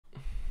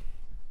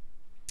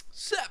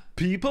Sup,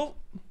 people?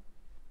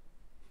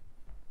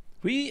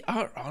 We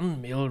are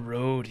on Mill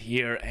Road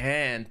here,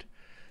 and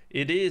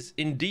it is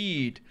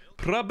indeed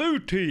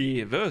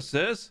Prabuty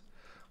versus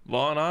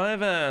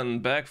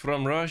VonIvan, back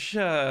from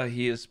Russia.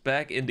 He is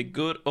back in the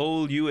good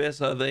old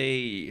US of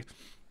A.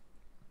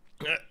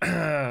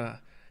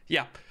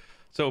 Yeah,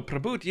 so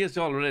Prabuty is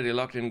already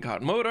locked in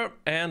card motor,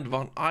 and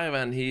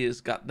VonIvan, he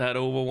has got that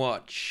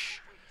Overwatch,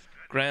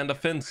 Grand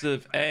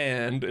Offensive,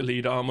 and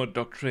Elite Armor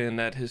Doctrine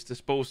at his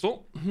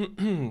disposal.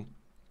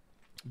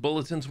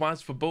 Bulletins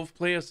wise for both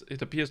players,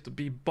 it appears to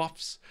be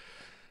buffs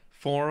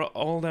for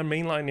all their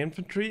mainline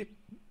infantry.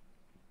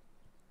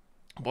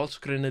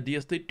 Whilst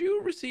Grenadiers, they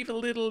do receive a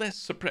little less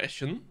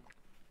suppression.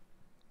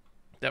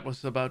 That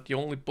was about the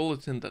only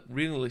bulletin that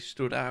really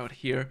stood out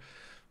here.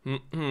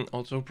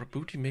 Also,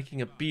 Prabuty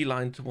making a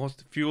beeline towards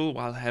the fuel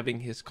while having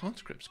his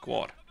conscript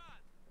squad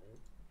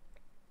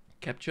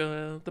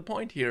capture the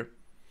point here.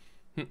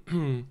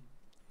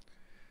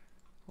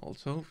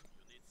 Also,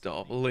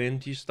 double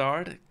NG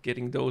start,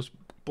 getting those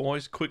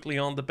boys quickly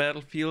on the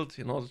battlefield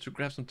in order to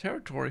grab some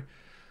territory.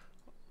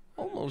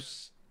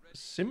 Almost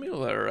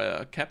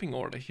similar capping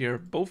order here.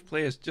 Both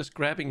players just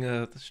grabbing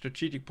the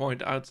strategic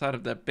point outside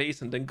of their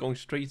base and then going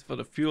straight for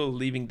the fuel,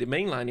 leaving the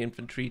mainline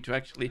infantry to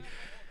actually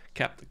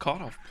cap the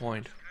cutoff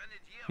point.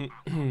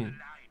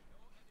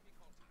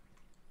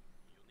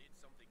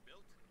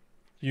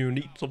 You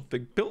need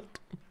something built?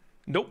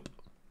 Nope.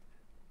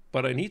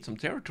 But I need some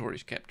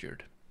territories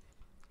captured.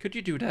 Could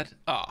you do that?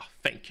 Ah,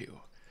 thank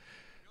you.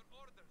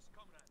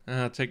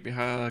 Take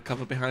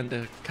cover behind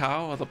the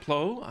cow or the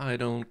plow. I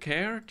don't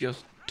care.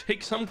 Just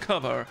take some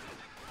cover.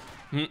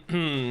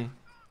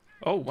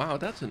 Oh, wow.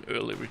 That's an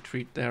early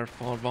retreat there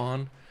for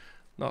Von.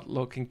 Not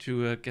looking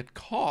to get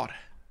caught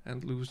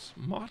and lose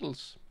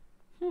models.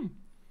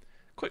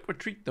 Quick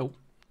retreat, though.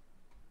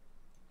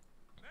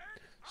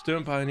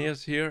 Stern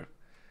Pioneers here.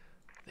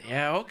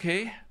 Yeah,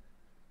 okay.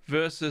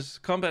 Versus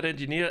Combat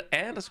Engineer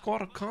and a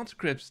squad of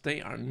conscripts.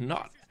 They are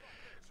not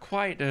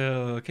quite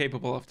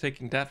capable of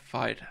taking that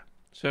fight.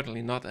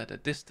 Certainly not at a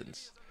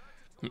distance.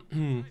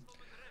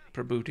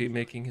 Prabuty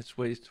making his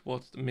way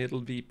towards the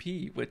middle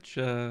VP, which,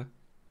 yeah,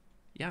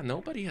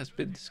 nobody has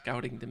been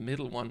scouting the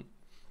middle one.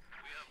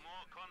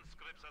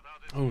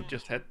 Oh,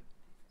 just had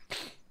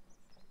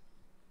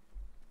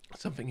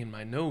something in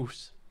my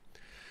nose.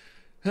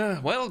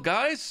 Well,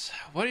 guys,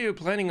 what are you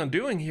planning on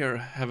doing here?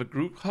 Have a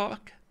group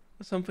hawk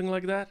or something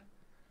like that?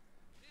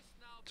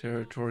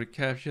 Territory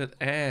captured,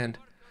 and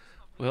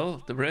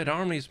well, the Red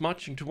Army is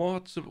marching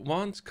towards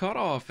one's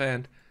cutoff,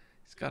 and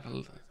it's got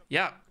a...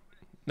 yeah,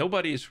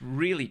 nobody is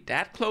really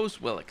that close,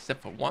 well,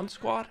 except for one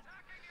squad.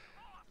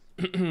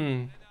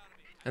 And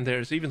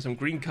there's even some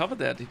green cover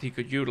there that he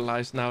could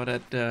utilize now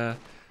that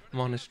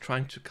one is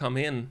trying to come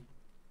in.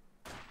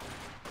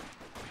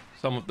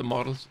 Some of the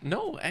models...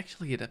 no,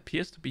 actually, it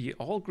appears to be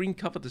all green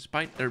cover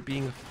despite there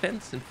being a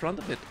fence in front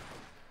of it.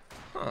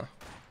 Huh.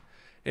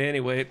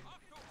 Anyway,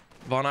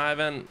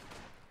 VonIvan...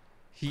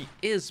 he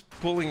is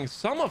pulling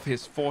some of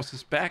his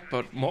forces back,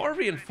 but more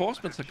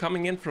reinforcements are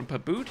coming in from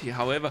Prabuty.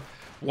 However,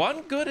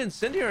 one good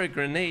incendiary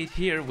grenade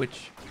here,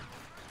 which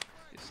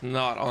is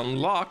not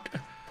unlocked,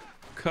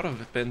 could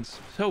have been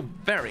so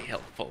very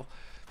helpful.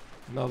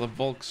 Another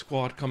Volk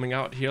squad coming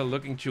out here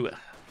looking to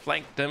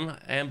flank them,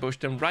 ambush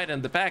them right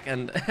in the back,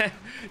 and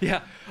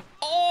yeah,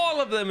 all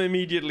of them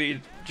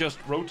immediately just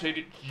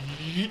rotated,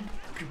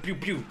 pew,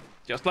 pew,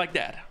 just like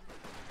that.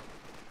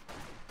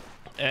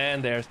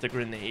 And there's the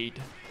grenade.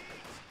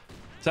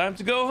 Time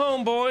to go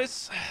home,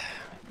 boys.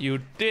 You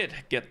did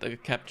get the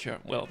capture,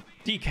 well,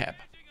 decap.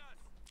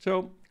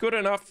 So, good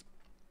enough.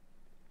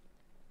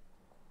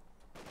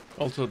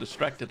 Also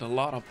distracted a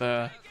lot of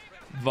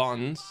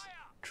Von's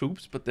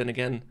troops, but then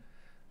again,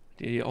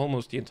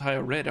 almost the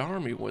entire Red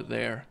Army were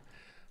there.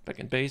 Back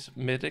in base,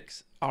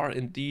 medics are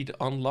indeed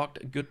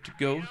unlocked, good to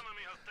go.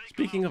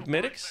 Speaking of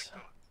medics,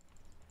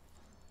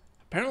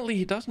 apparently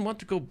he doesn't want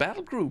to go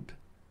battle group.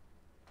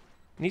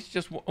 Needs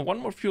just one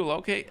more fuel.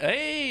 Okay,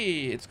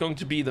 hey, it's going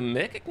to be the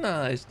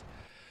mechanized.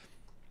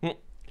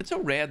 It's so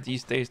rare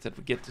these days that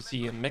we get to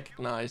see a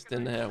mechanized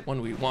in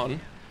 1v1.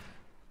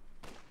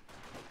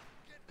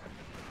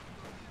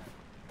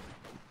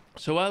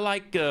 So I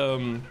like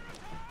it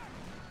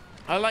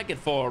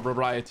for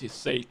variety's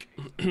sake.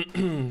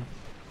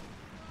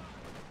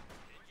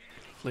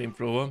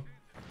 Flamethrower.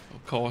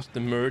 Of course, the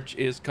merge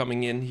is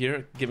coming in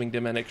here, giving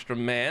them an extra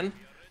man,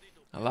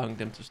 allowing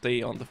them to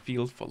stay on the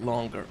field for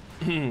longer.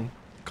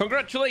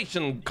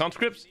 Congratulations,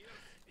 conscripts!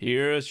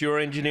 Here's your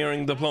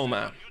engineering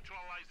diploma.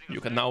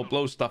 You can now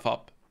blow stuff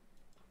up.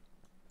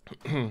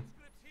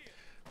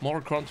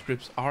 More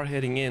conscripts are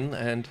heading in,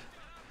 and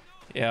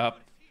yeah,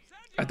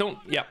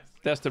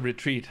 that's the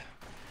retreat.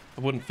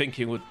 I wouldn't think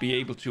he would be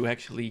able to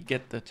actually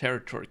get the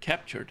territory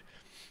captured.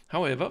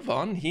 However,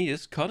 Von, he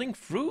is cutting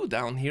through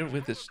down here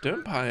with his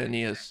Stern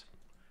Pioneers,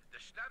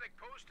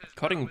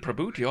 cutting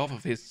Prabuty off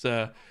of his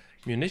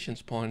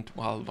munitions point,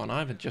 while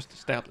VonIvan just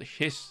established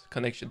his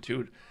connection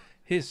to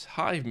his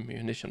high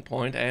munition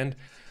point, and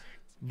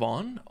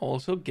Von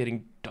also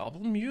getting double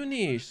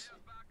munis.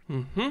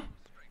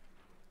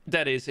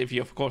 That is, if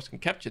you of course can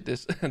capture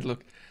this. And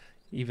look,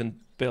 even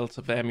belts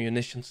of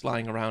ammunition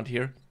lying around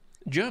here.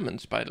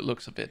 Germans by the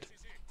looks of it.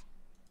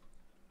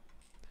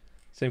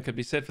 Same can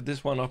be said for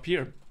this one up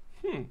here.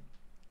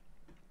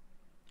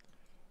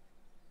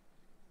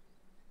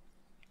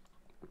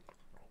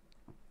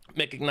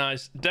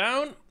 Mechanized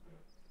down,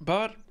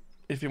 but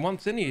if he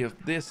wants any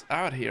of this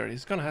out here,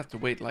 he's gonna have to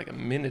wait like a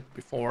minute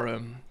before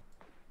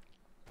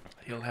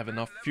he'll have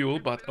enough fuel.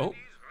 But oh,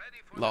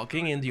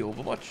 locking in the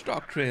Overwatch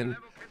doctrine.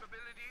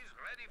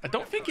 I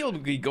don't think he'll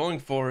be going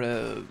for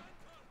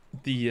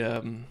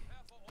the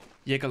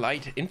Jaeger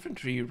Light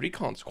Infantry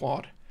Recon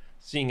Squad,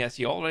 seeing as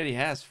he already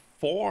has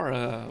 4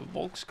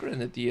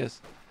 Volksgrenadiers,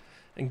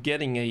 and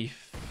getting a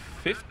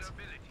 5th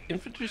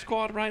Infantry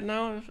Squad right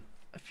now.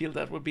 I feel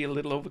that would be a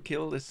little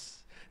overkill,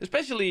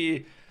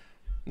 especially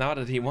now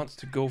that he wants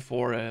to go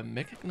for a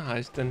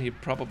mechanized. Then he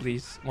probably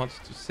wants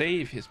to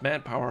save his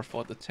manpower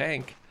for the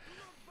tank.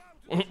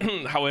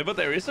 However,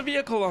 there is a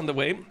vehicle on the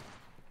way.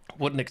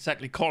 Wouldn't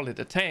exactly call it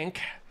a tank.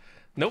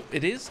 Nope,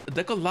 it is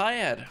the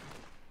Goliath.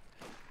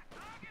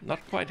 Not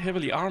quite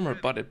heavily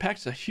armored, but it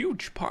packs a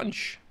huge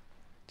punch.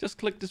 Just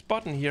click this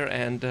button here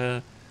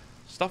and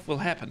stuff will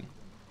happen.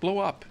 Blow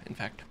up, in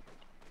fact.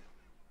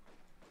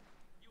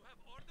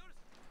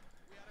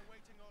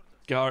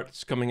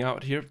 Guards coming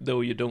out here,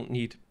 though you don't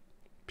need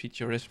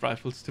PTRS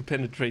rifles to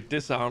penetrate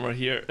this armor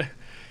here.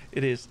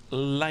 It is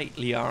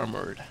lightly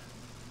armored.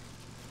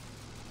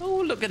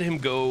 Oh, look at him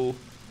go.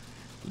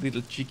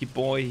 Little cheeky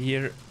boy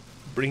here.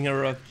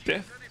 Bringer of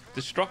death,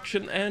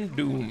 destruction, and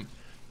doom.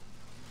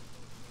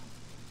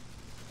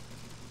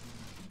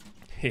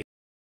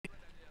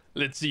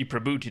 Let's see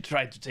Prabuty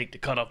try to take the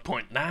cutoff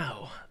point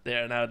now.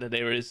 Now that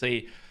there is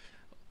a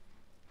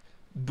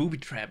booby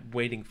trap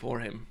waiting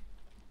for him.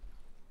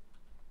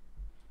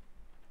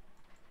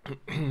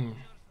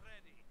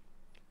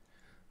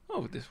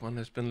 Oh, this one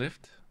has been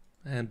lifted.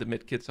 And the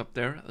medkits up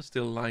there are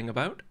still lying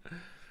about.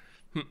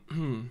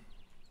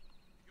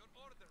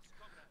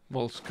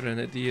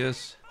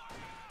 Volksgrenadiers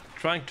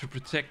trying to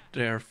protect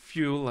their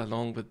fuel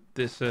along with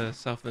this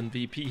Southern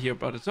VP here,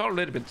 but it's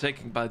already been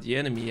taken by the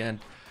enemy, and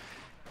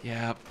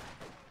yeah,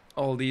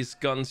 all these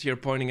guns here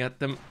pointing at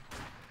them.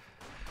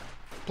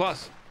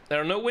 Plus, there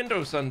are no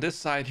windows on this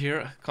side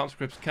here.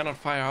 Conscripts cannot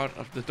fire out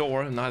of the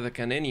door, and neither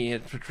can any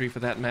infantry for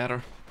that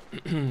matter.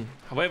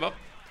 However...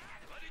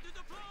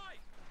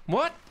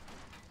 What?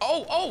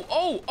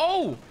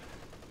 Oh!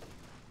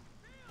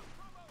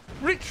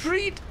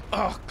 Retreat!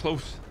 Oh,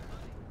 close.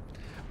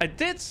 I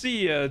did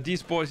see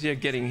these boys here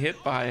getting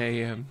hit by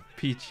a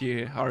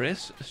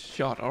PTRS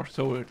shot, or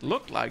so it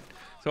looked like.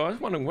 So I was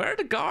wondering, where are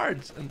the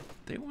guards? And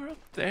they were up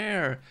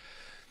there.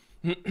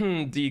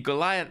 The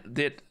Goliath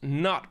did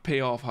not pay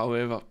off,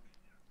 however.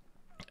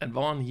 And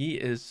Von, he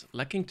is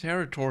lacking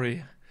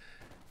territory.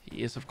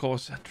 He is, of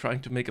course,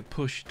 trying to make a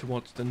push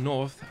towards the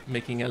north,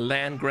 making a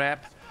land grab.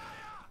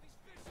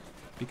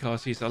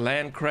 Because he's a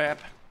land crab.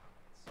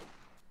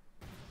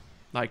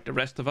 Like the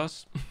rest of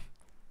us.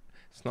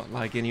 It's not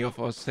like any of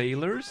us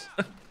sailors.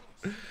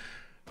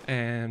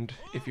 And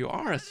if you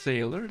are a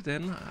sailor,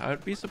 then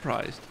I'd be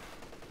surprised.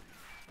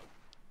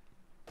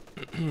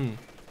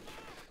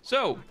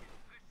 So.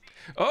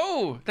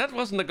 Oh, that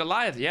wasn't the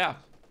Goliath. Yeah,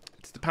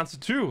 it's the Panzer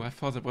II. I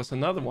thought it was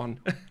another one.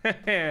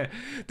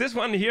 This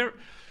one here,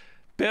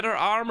 better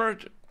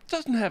armored.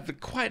 Doesn't have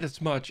quite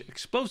as much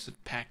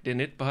explosive packed in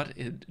it, but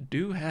it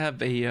do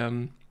have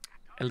a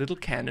little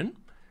cannon.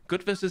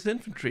 Good versus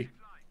infantry.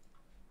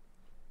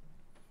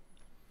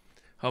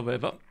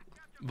 However,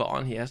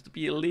 Von, he has to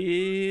be a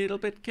little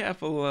bit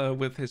careful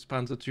with his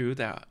Panzer II.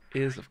 There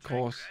is, of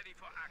course,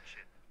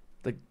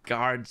 the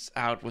guards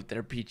out with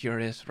their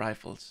PTRS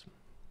rifles.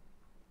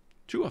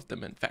 2 of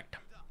them, in fact.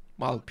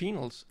 While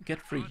penals get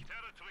free.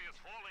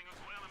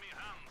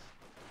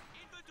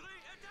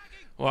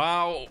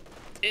 Wow,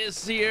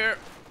 is here.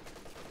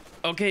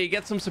 Okay,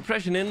 get some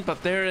suppression in,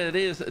 but there it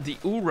is, the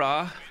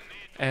URA.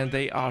 And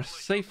they are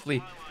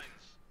safely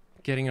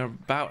getting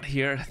about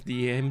here.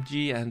 The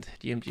MG, and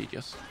the MG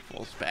just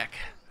falls back.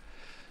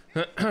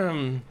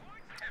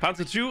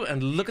 Panzer II,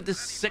 and look at this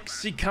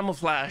sexy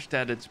camouflage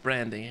that it's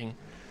branding.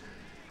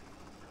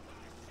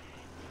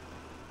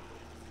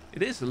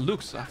 It is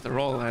looks after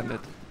all, and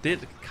it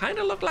did kind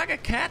of look like a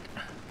cat.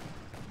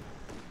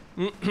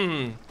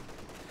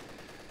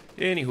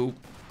 Anywho.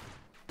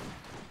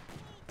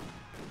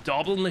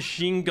 Double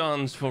machine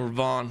guns for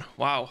Von.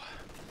 Wow.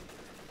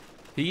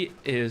 He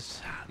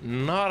is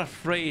not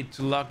afraid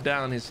to lock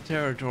down his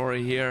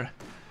territory here.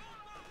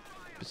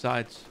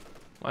 Besides,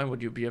 why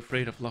would you be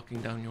afraid of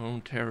locking down your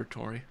own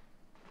territory?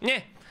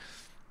 Yeah.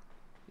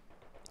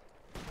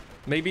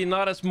 Maybe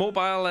not as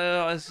mobile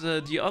as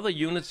the other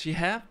units you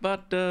have,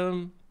 but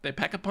they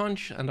pack a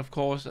punch, and of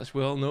course, as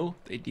we all know,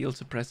 they deal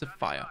suppressive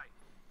fire.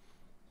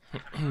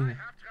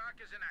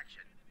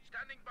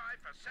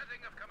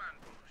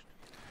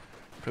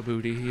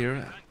 Prabuty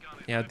here.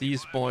 Yeah,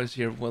 these boys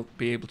here will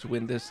be able to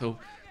win this, so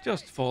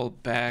just fall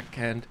back.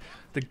 And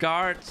the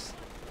guards,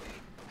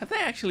 have they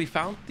actually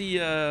found the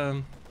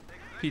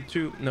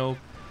P2? No.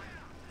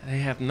 They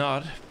have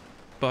not.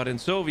 But in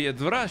Soviet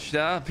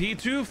Russia,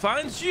 P2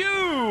 finds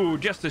you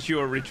just as you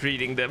are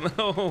retreating them.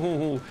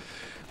 Oh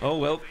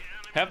well.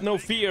 Have no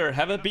fear.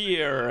 Have a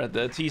beer.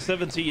 The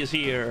T-70 is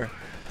here.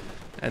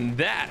 And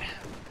that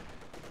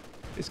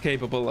is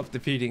capable of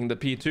defeating the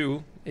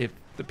P2 if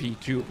the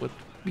P2 would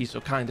be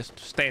so kind as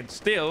to stand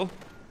still.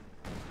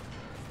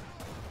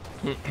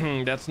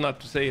 That's not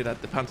to say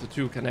that the Panzer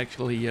II can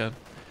actually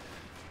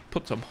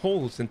put some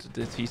holes into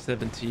the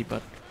T-70,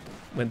 but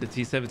when the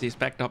T-70 is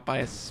backed up by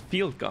a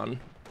field gun,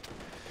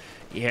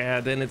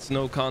 yeah, then it's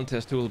no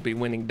contest who will be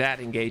winning that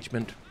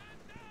engagement.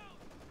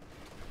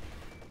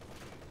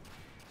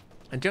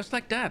 And just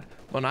like that,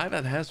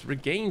 VonIvan has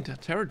regained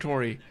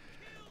territory.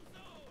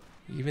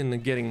 Even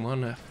getting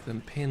one of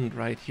them pinned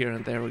right here,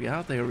 and there we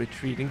are. They are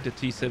retreating. The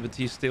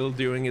T-70 still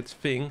doing its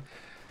thing,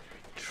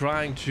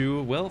 trying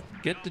to, well,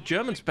 get the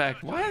Germans back.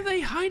 Why are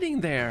they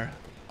hiding there?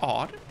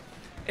 Odd.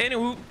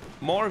 Anywho,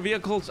 more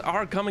vehicles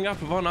are coming up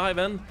for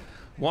VonIvan.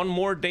 One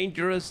more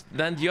dangerous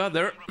than the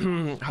other.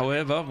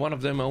 However, one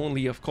of them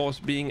only, of course,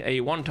 being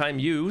a one-time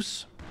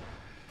use.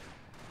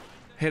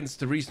 Hence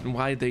the reason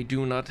why they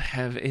do not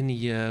have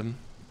any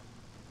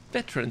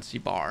veterancy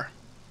bar.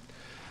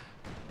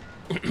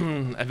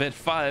 A Vet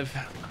 5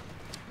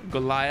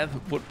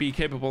 Goliath would be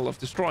capable of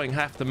destroying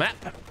half the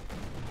map.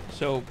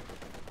 So,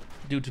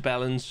 due to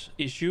balance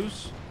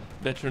issues,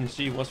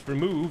 veterancy was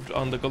removed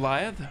on the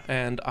Goliath,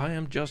 and I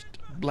am just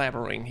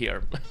blabbering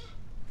here.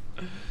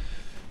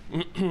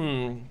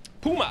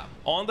 Puma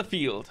on the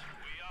field.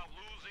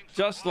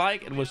 Just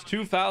like it was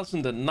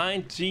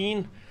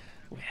 2019,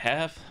 we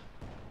have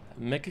a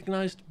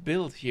mechanized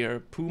build here.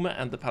 Puma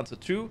and the Panzer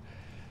II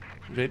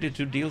ready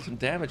to deal some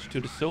damage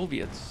to the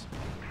Soviets.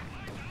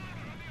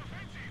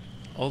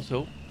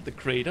 Also, the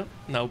crater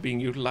now being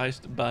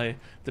utilized by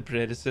the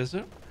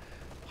predecessor,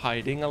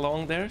 hiding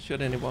along there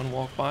should anyone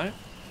walk by.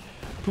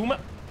 Puma,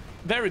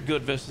 very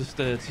good versus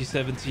the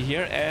T-70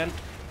 here, and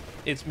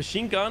its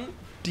machine gun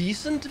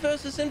decent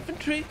versus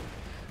infantry.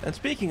 And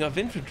speaking of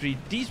infantry,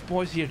 these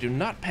boys here do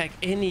not pack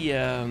any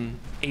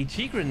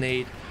AT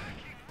grenade.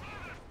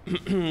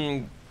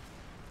 A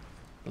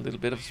little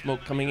bit of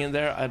smoke coming in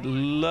there. I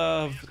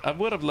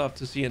would have loved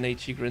to see an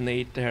AT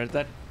grenade there.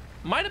 That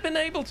might have been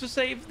able to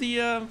save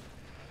the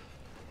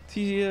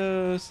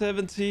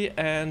T-70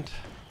 and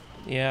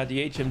yeah,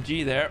 the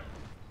HMG there.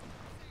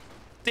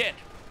 Dead.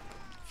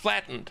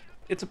 Flattened.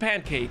 It's a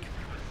pancake.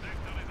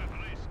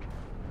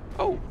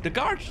 Oh, the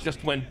guards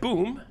just went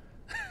boom.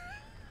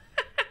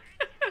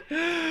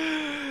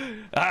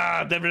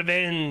 Ah, the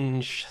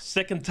revenge.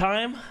 Second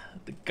time,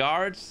 the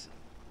guards,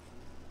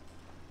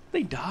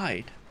 they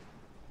died.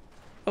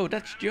 Oh,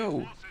 that's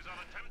Joe.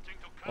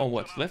 Oh,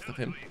 what's left of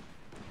him.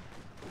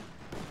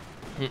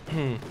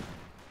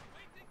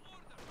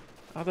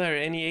 Are there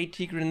any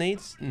AT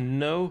grenades?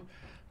 No.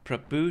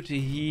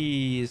 Prabuty,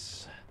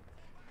 he's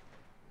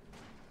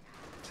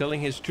telling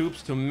his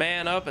troops to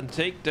man up and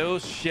take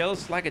those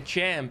shells like a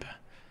champ.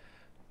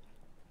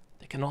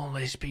 They can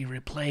always be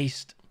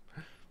replaced.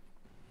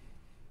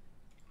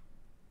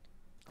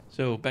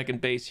 So back in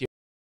base here,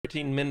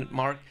 13-minute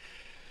mark.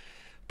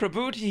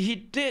 Prabuty, he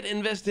did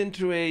invest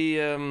into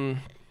a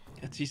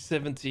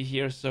T-70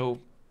 here, so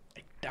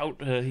I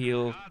doubt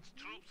he'll...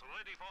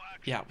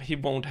 Yeah, he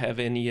won't have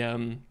any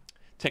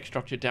tech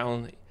structure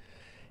down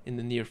in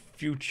the near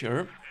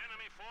future.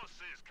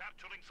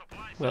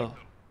 Well,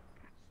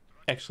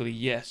 actually,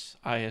 yes,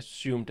 I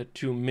assumed that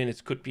 2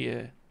 minutes could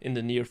be in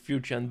the near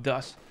future, and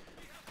thus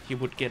he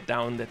would get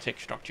down the tech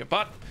structure.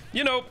 But,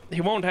 you know,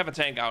 he won't have a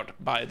tank out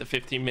by the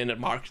 15-minute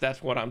mark.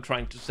 That's what I'm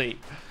trying to say.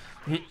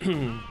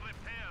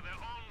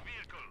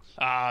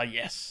 Ah,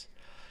 yes.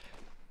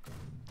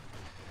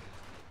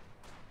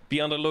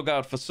 Be on the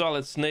lookout for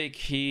Solid Snake.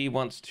 He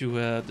wants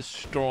to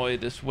destroy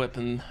this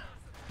weapon.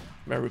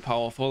 Very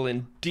powerful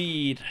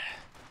indeed.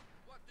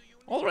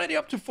 Already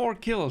up to 4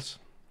 kills.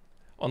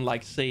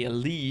 Unlike, say, a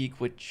League,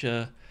 which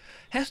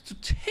has to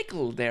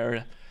tickle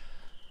their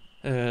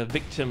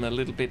victim a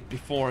little bit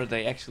before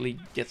they actually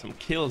get some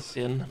kills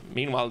in.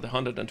 Meanwhile, the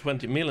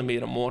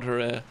 120mm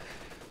mortar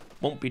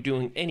won't be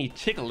doing any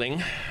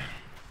tickling.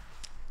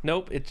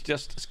 Nope, it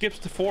just skips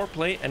the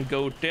foreplay and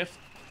go death.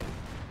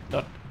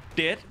 Not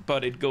dead,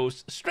 but it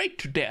goes straight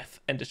to death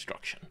and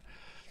destruction.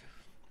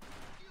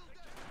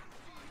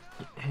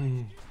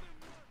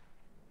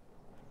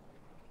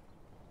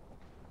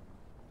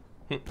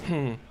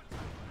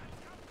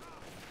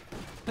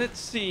 Let's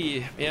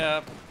see.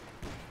 Yeah.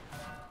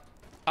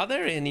 Are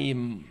there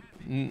any...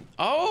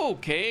 Oh,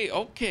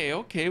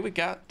 okay. We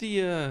got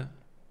the...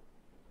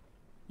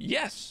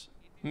 Yes.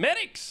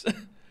 Medics.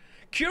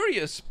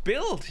 Curious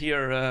build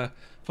here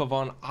for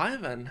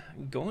VonIvan.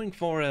 Going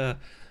for a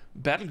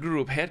battle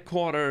group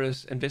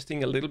headquarters,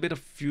 investing a little bit of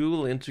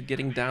fuel into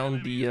getting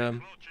down the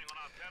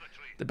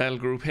battle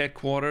group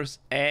headquarters,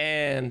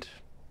 and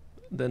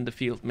then the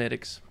field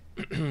medics.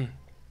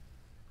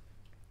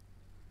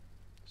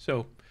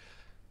 So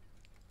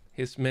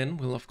his men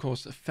will of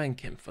course thank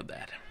him for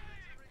that.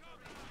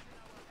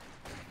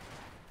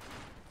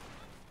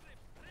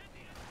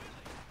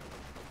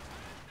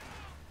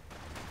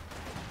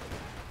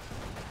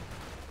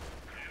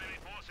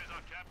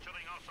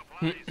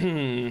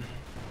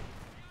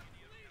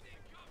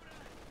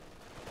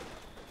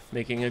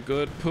 Making a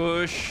good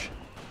push.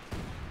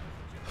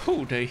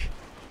 Whew, they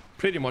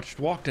pretty much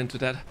walked into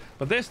that.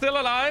 But they're still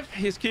alive.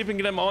 He's keeping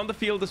them on the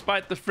field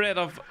despite the threat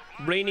of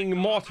raining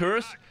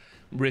mortars.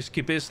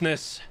 Risky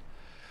business.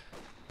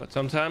 But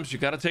sometimes you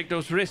gotta take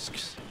those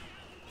risks.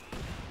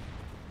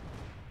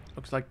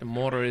 Looks like the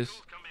mortar is...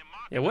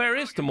 Yeah, where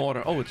is the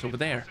mortar? Oh, it's over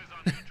there.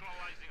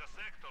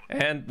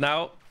 And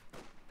now...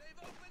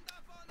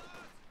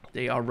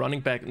 they are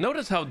running back.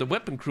 Notice how the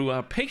weapon crew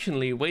are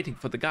patiently waiting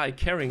for the guy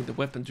carrying the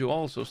weapon to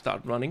also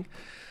start running.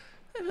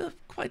 They're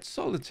quite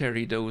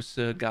solitary, those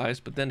guys.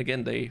 But then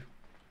again, they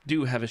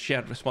do have a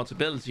shared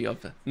responsibility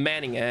of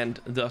manning and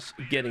thus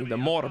getting the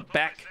mortar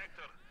back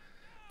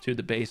to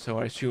the base. So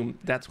I assume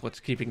that's what's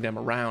keeping them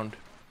around.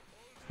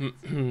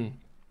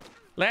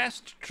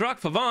 Last truck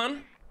for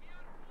Von.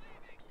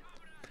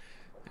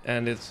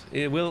 And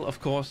it will,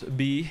 of course,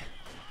 be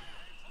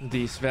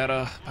the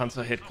Sverre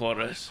Panzer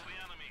headquarters.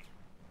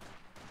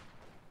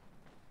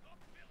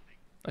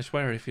 I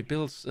swear, if he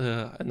builds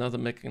another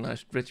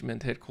mechanized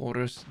regiment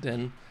headquarters,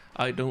 then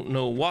I don't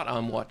know what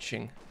I'm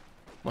watching.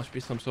 Must be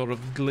some sort of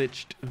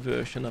glitched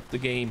version of the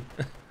game.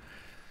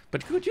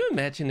 But could you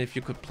imagine if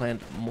you could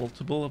plant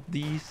multiple of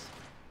these?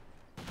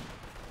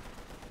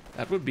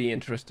 That would be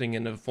interesting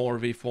in a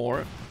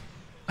 4v4.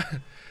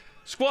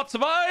 Squad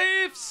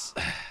survives!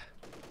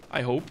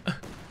 I hope.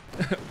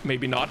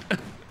 Maybe not.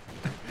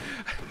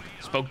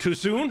 Spoke too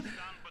soon.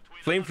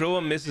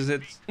 Flamethrower misses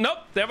it. Nope,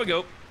 there we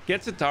go.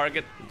 Gets a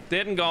target.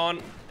 Dead and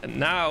gone. And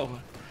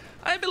now,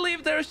 I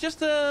believe there's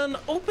just an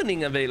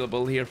opening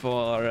available here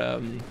for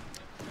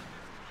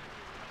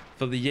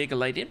the Jaeger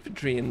Light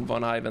Infantry in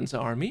VonIvan's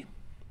army.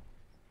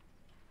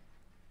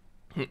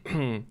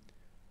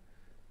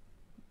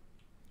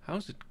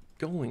 How's it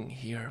going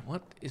here?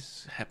 What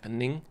is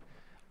happening?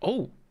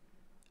 Oh,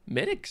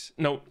 medics.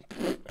 No.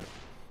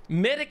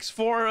 Medics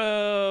for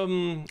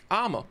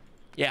armor.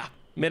 Yeah,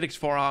 medics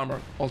for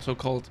armor, also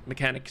called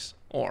mechanics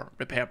or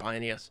repair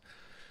pioneers.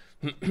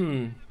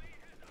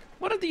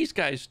 What are these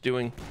guys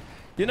doing?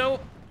 You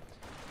know,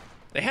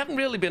 they haven't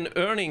really been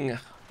earning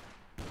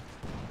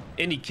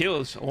any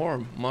kills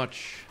or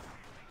much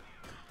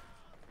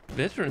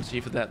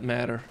veterancy for that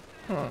matter.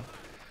 Huh.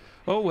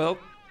 Oh well,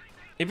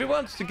 if he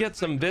wants to get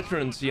some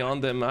veterancy on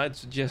them, I'd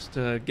suggest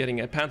getting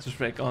a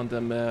Panzerschreck on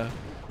them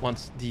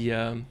once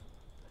the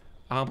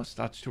armor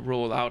starts to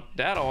roll out.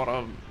 That ought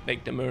to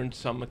make them earn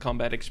some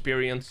combat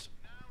experience.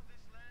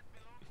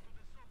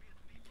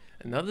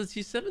 Another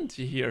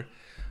T-70 here.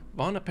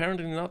 Von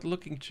apparently not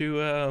looking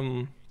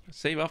to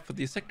save up for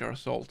the sector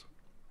assault.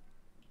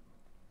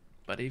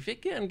 But if he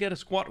can get a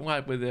squad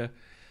wipe with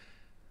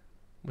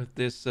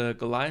this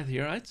Goliath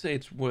here, I'd say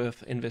it's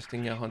worth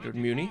investing 100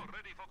 muni.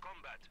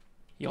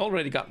 He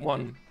already got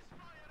one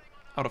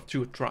out of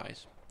 2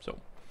 tries, so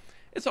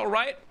it's all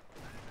right.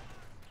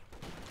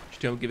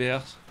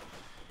 Sturmgewehrs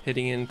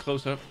heading in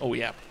closer. Oh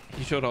yeah,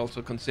 he should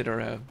also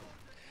consider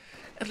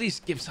at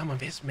least give some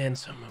of his men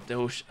some of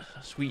those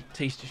sweet,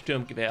 tasty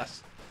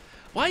Sturmgewehrs.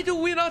 Why do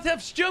we not have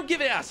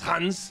Sturmgewehrs,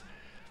 Hans?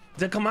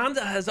 The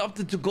commander has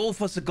opted to go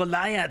for the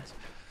Goliath.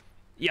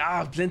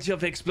 Yeah, plenty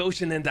of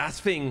explosion in that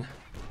thing.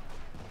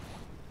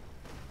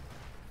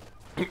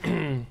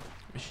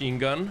 Machine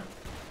gun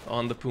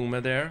on the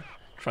Puma there,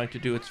 trying to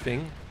do its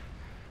thing.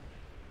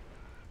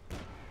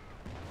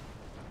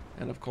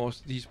 And of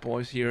course, these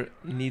boys here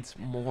needs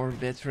more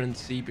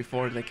veterancy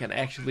before they can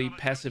actually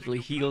passively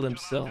heal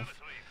themselves.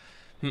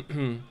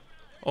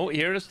 Oh,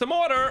 here is the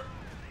mortar.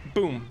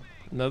 Boom.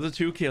 Another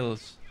 2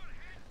 kills.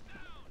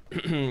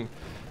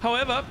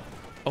 However,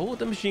 oh,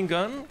 the machine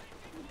gun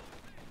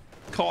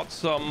caught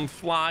some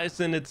flies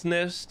in its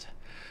nest.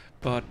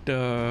 But,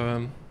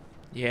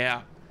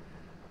 yeah.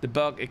 The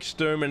bug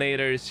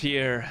exterminator is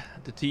here.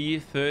 The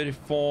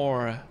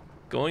T-34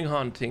 going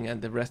hunting,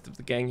 and the rest of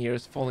the gang here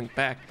is falling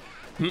back.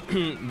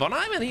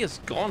 VonIvan, he has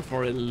gone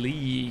for a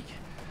league.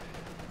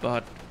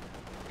 But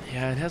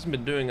yeah, it hasn't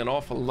been doing an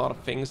awful lot of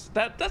things.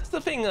 That's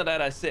the thing that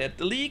I said.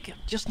 The league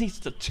just needs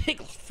to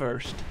tickle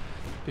first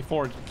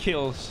before it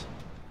kills.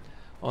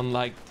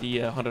 Unlike the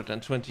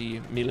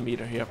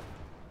 120mm here.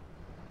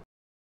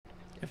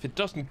 If it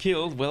doesn't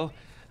kill, well,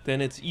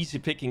 then it's easy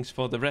pickings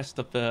for the rest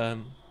of the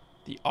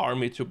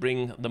army to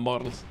bring the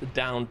models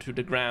down to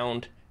the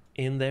ground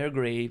in their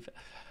grave.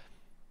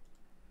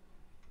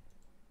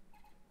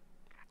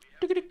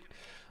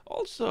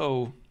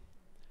 Also,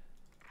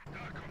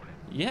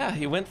 yeah,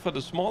 he went for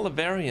the smaller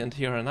variant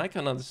here, and I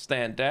can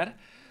understand that.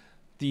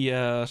 The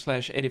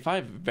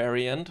 /85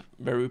 variant,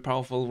 very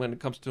powerful when it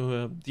comes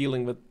to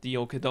dealing with the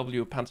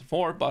OKW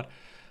Panzer IV, but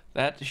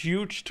that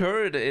huge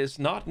turret is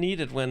not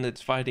needed when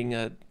it's fighting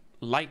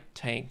light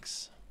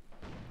tanks.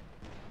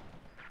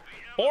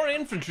 Or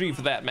infantry,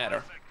 for that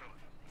matter.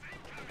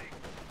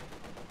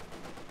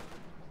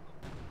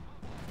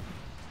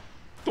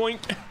 Doink!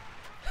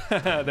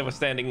 They were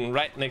standing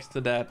right next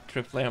to that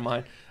trip flare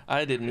mine.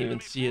 I didn't even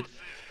see it.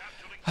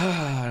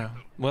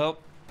 Well,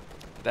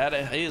 that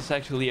is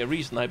actually a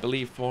reason, I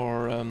believe,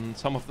 for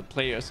some of the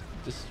players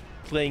just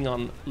playing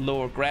on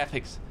lower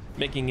graphics,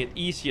 making it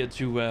easier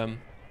to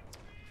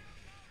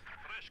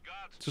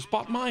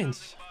spot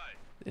mines.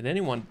 Did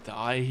anyone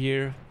die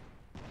here?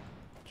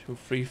 2,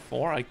 3,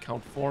 4. I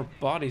count 4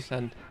 bodies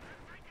and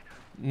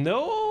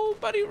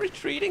nobody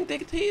retreating.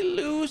 Did he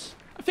lose?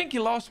 I think he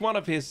lost one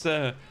of his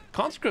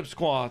conscript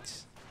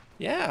squads.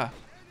 Yeah.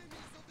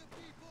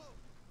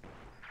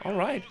 All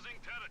right.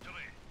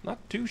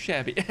 Not too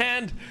shabby.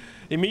 And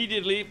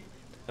immediately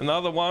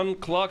another one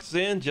clocks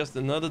in. Just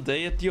another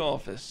day at the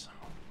office.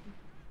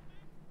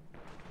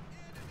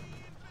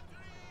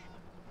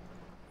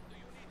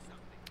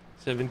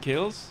 Seven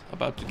kills,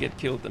 about to get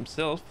killed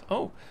themselves.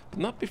 Oh, but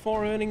not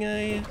before earning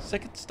a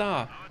second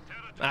star.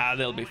 Ah,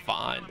 they'll be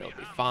fine, they'll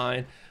be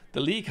fine. The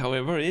League,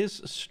 however,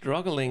 is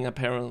struggling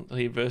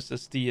apparently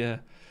versus the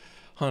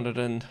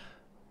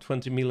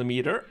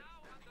 120mm.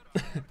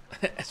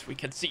 As we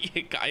can see,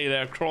 a guy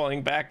there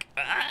crawling back.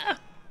 Ah!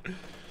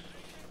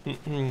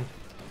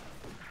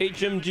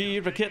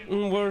 HMG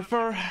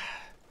Raketenwerfer.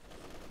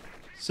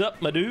 Sup,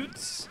 my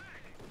dudes?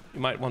 You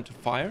might want to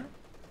fire?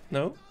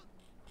 No?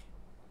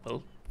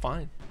 Well,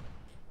 fine.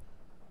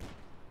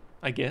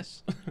 I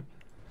guess.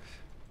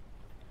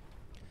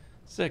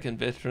 Second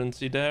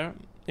veterancy there.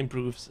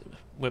 Improves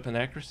weapon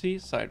accuracy,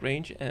 sight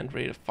range, and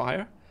rate of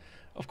fire.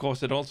 Of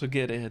course, it also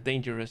gets a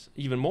dangerous,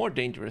 even more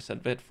dangerous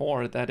at Vet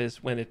 4. That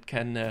is when it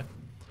can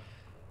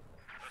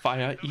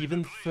fire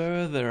even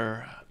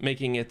further,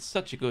 making it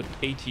such a good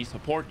AT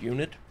support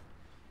unit.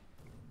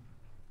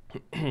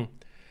 Doink,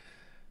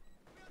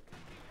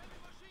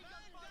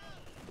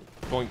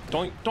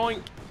 doink,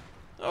 doink.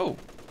 Oh.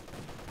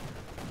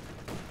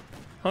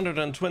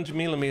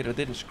 120mm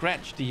didn't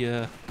scratch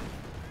the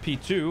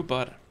P2,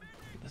 but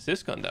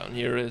this gun down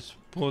here is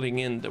putting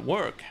in the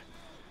work.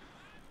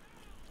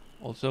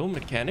 Also,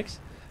 mechanics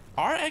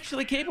are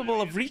actually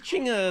capable of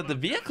reaching the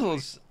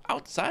vehicles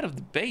outside of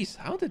the base.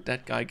 How did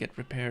that guy get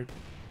repaired?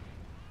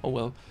 Oh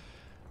well.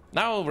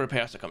 Now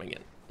repairs are coming in.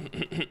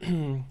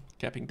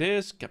 Capping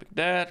this, capping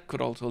that.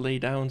 Could also lay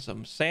down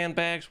some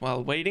sandbags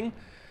while waiting.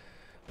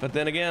 But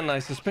then again, I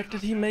suspect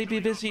that he may be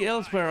busy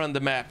elsewhere on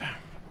the map.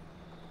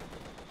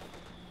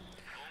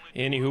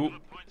 Anywho.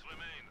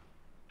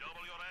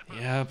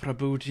 Yeah,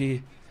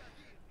 Prabuty.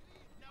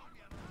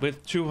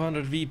 With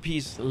 200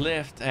 VPs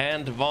left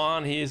and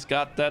Von, he's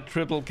got that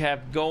triple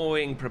cap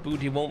going.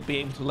 Prabuty won't be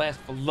able to last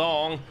for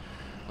long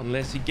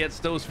unless he gets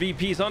those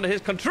VPs under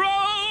his control.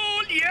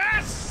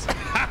 Yes!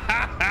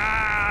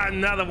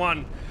 Another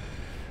one.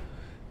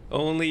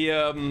 Only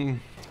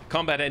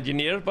combat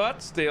engineer,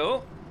 but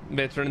still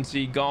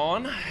veterancy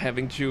gone.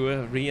 Having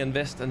to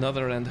reinvest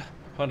another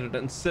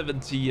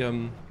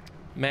 170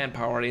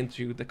 manpower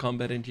into the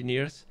combat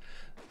engineers.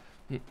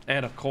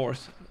 And of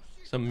course,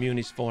 some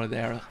munis for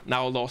their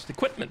now lost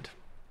equipment.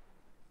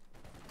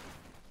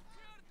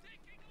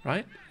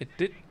 Right? It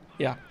did.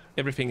 Yeah,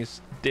 everything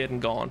is dead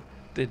and gone.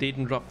 They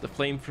didn't drop the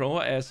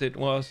flamethrower as it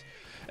was,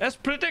 as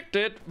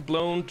predicted,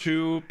 blown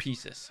to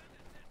pieces.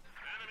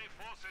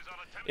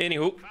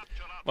 Anywho,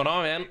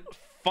 VonIvan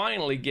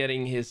finally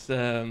getting his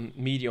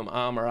medium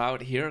armor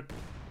out here.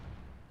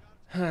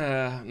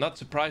 Not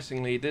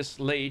surprisingly, this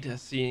late,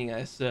 seeing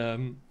as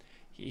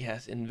he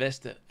has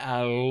invested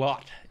a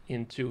lot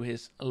into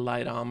his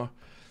light armor.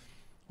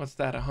 What's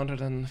that,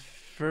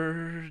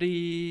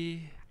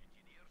 130?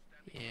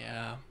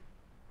 Yeah.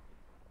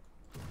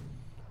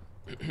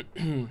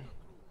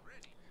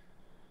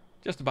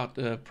 Just about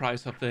the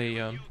price of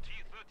the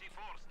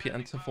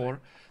Panzer IV.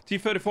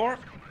 T-34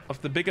 of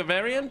the bigger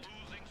variant.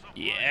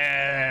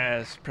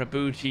 Yes,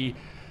 Prabuty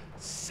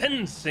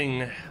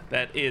sensing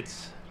that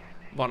it's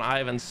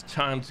VonIvan's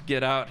time to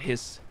get out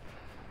his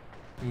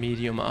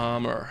medium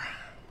armor.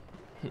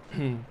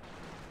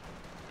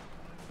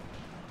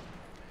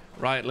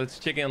 Right, let's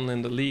check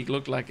in the League.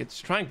 Look like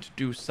it's trying to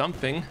do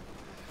something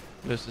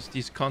versus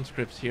these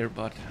conscripts here,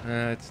 but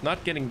it's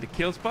not getting the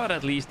kills, but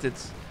at least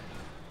it's,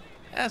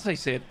 as I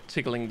said,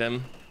 tickling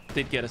them.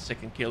 Did get a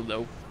second kill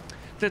though.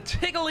 The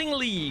Tickling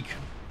League.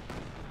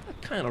 That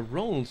kind of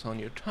rolls on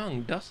your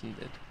tongue, doesn't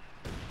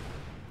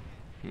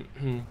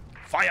it?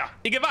 Fire!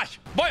 Igevash!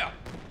 Fire!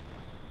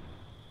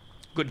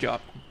 Good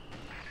job.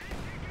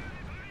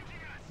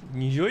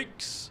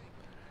 Yikes.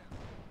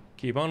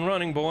 Keep on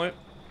running, boy.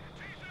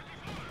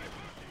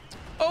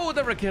 Oh,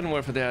 the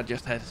Raketenwerfer there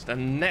just has a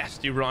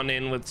nasty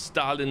run-in with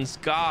Stalin's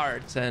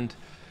guards, and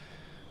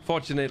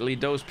fortunately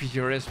those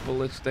PRS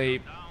bullets,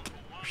 they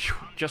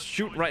just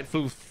shoot right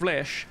through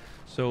flesh,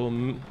 so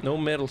no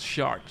metal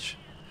shards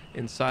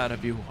inside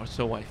of you, or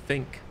so I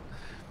think.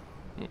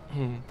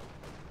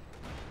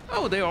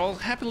 Oh, they're all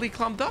happily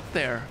clumped up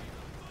there.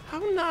 How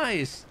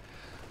nice.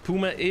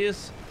 Puma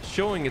is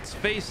showing its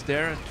face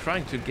there,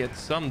 trying to get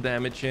some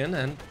damage in,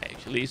 and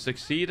actually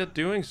succeed at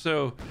doing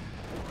so.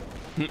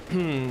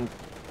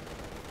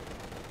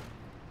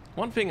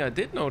 One thing I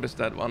did notice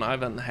that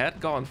VonIvan had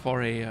gone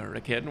for a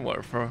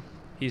Raketenwerfer.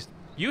 He's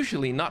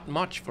usually not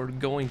much for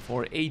going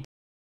for ATs,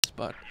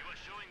 but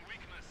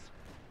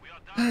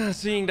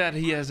seeing that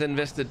he has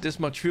invested this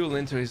much fuel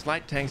into his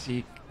light tanks,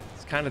 he's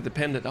kind of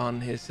dependent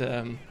on his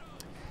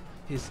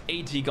his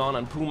AT gun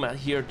and Puma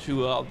here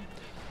to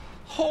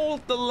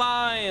hold the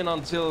line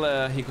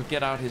until he could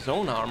get out his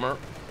own armor.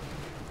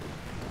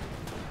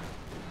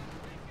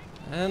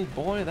 And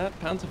boy, that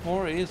Panzer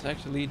IV is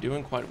actually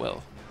doing quite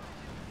well.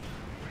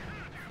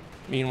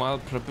 Meanwhile,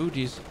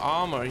 Prabuty's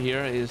armor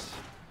here is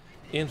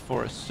in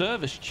for a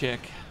service check.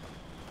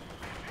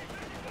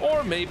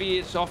 Or maybe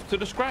it's off to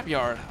the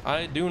scrapyard.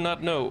 I do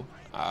not know.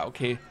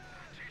 Okay.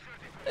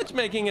 It's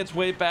making its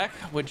way back,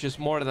 which is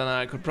more than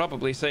I could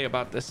probably say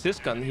about the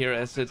Sysgun here,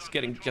 as it's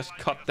getting just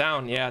cut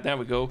down. Yeah, there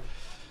we go.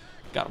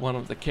 Got one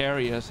of the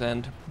carriers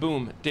and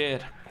boom,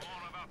 dead.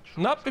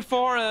 Not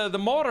before the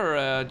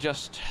mortar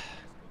just...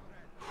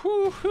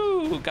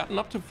 Whoo-hoo! Gotten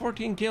up to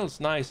 14 kills.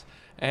 Nice.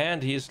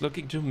 And he's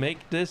looking to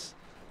make this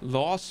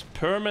loss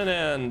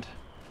permanent.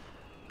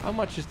 How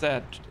much is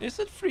that? Is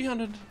it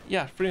 300?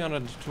 Yeah,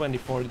 320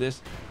 for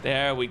this.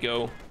 There we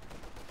go.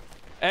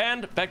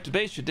 And back to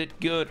base. You did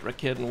good,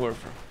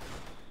 Raketenwerfer.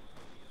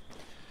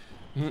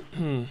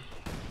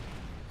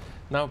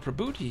 Now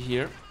Prabuty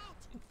here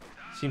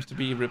seems to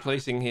be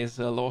replacing his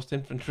lost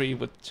infantry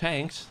with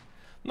tanks.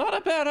 Not a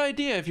bad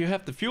idea if you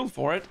have the fuel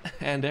for it.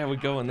 And there we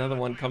go, another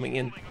one coming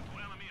in.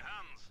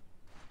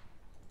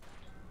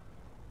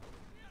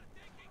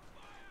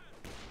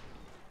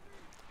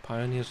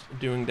 Pioneers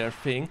doing their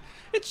thing.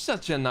 It's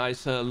such a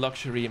nice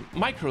luxury,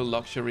 micro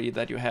luxury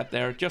that you have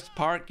there. Just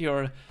park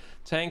your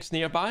tanks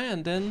nearby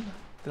and then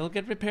they'll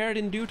get repaired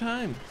in due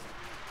time.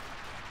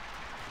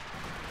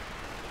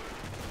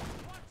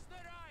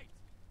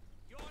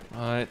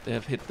 Right,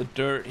 they've hit the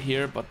dirt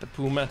here, but the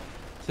Puma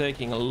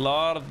taking a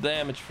lot of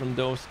damage from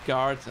those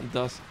guards and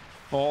thus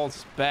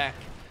falls back,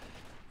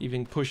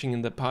 even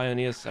pushing the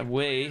Pioneers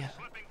away.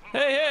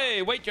 Hey,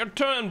 hey, wait your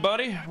turn,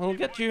 buddy. We'll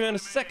get you in a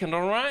second,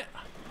 all right?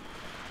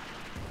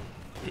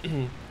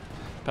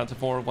 Panzer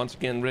IV once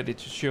again ready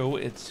to show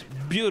its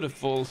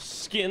beautiful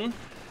skin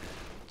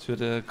to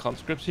the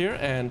conscripts here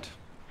and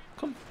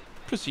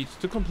proceeds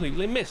to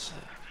completely miss.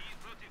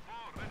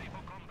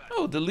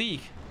 Oh, the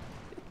League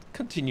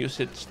continues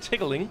its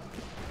tickling.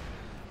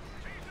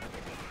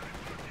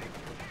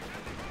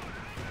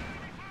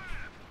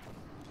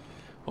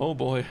 Oh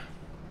boy.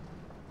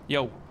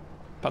 Yo,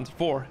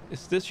 Panzer IV,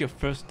 is this your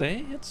first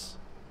day?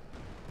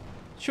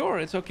 Sure,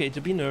 it's okay to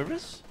be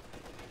nervous.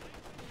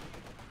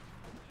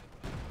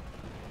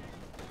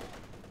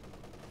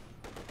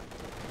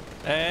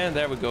 And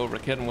there we go,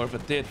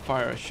 Raketenwerfer did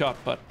fire a shot,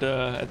 but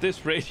at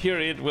this rate here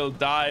it will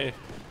die,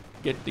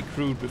 get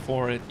decrewed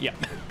before it, yeah.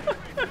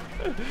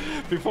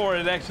 Before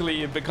it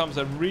actually becomes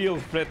a real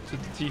threat to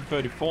the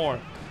T-34.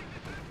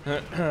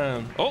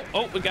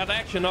 Oh, we got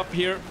action up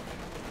here.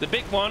 The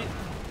big one.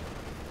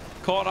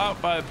 Caught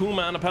out by a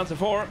Puma and a Panzer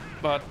IV,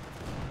 but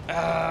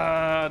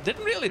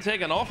didn't really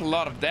take an awful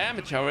lot of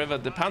damage. However,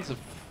 the Panzer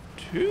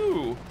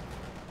II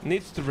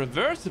needs to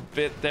reverse a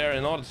bit there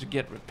in order to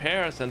get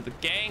repairs, and the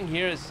gang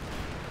here is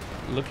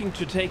looking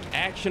to take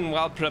action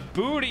while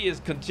Prabuty is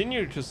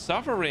continuing to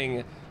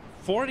suffering.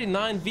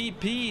 49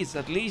 VPs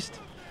at least.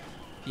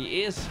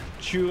 He is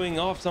chewing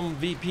off some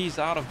VPs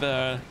out of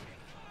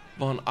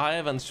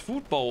VonIvan's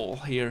football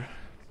here.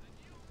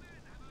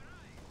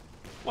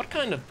 What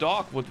kind of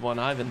dog would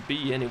VonIvan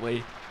be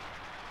anyway?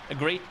 A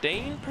Great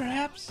Dane,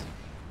 perhaps?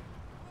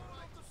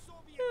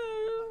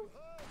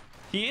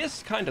 He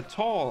is kind of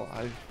tall,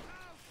 I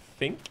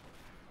think.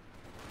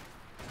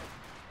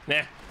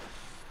 Nah.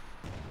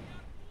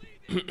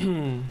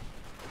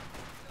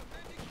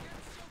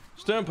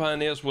 Stern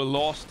Pioneers were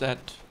lost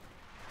at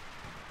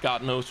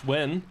God knows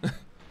when.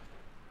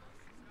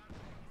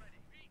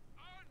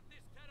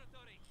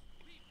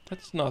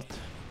 That's not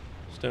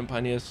Stern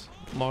Pioneers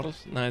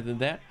models, neither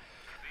that.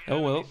 Oh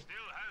well.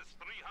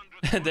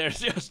 There's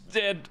just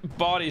dead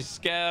bodies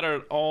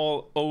scattered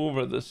all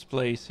over this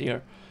place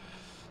here.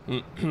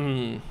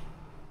 Dead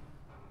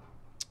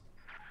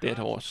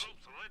horse.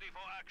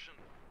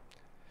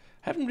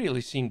 Haven't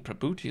really seen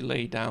Prabuty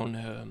lay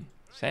down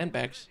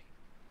sandbags.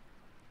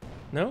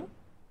 No?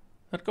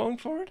 Not going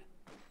for it?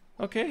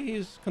 Okay,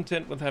 he's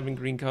content with having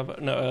green cover.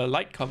 No,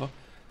 light cover.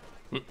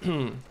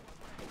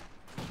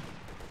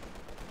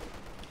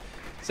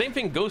 Same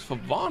thing goes for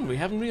Von. We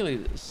haven't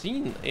really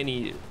seen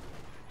any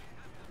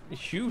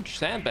huge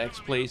sandbags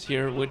plays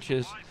here, which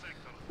is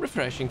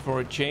refreshing for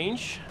a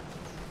change.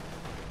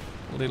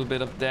 A little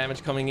bit of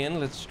damage coming in.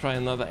 Let's try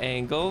another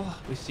angle.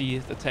 We see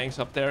the tanks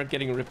up there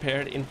getting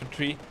repaired.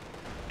 Infantry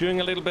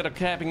doing a little bit of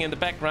capping in the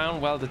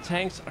background while the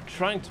tanks are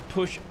trying to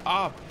push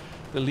up.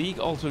 The League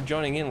also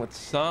joining in with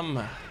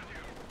some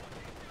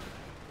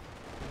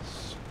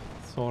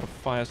sort of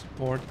fire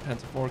support.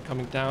 Panzer IV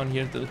coming down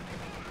here. The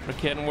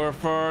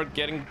Raketenwerfer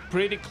getting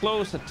pretty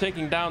close at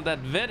taking down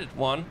that vetted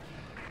one.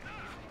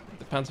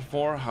 The Panzer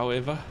IV,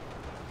 however,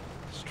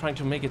 is trying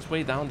to make its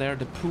way down there.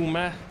 The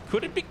Puma,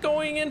 could it be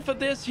going in for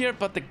this here?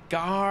 But the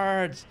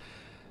guards,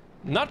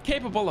 not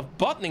capable of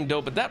buttoning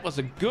though, but that was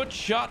a good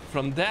shot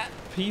from that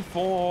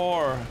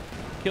P4,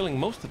 killing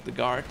most of the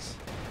guards.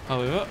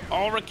 However,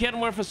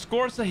 Raketenwerfer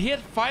scores a hit,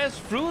 fires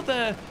through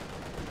the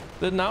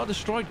now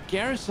destroyed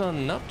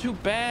garrison. Not too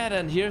bad.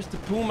 And here's the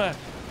Puma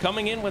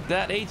coming in with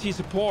that AT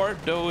support,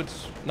 though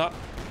it's not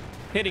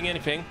hitting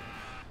anything.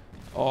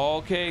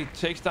 Okay,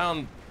 takes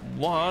down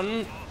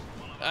one,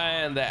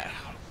 and that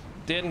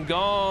dead and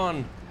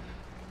gone.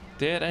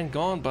 Dead and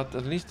gone, but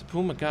at least the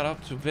Puma got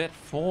up to vet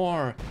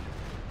 4.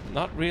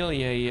 Not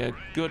really a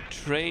good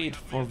trade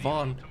for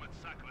Von.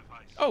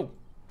 Oh,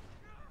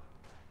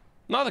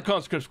 another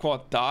conscript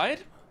squad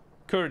died,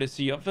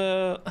 courtesy of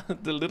the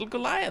little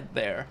Goliath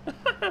there.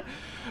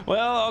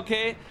 Well,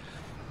 okay,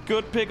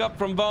 good pickup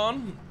from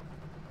Von.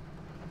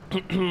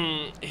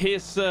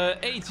 His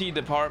AT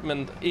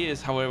department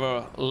is,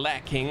 however,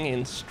 lacking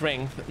in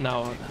strength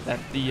now that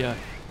the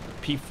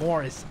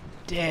P4 is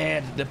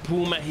dead. The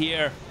Puma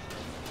here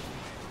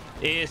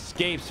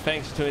escapes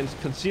thanks to his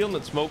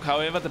concealment smoke.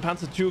 However, the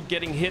Panzer II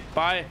getting hit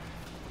by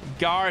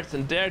guards,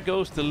 and there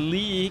goes the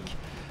leak.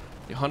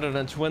 The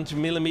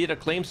 120mm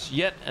claims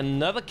yet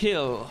another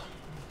kill.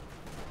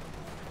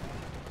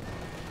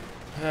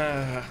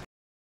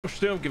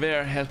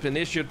 Sturmgewehr has been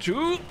issued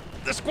to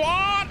the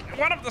squad.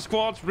 One of the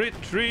squads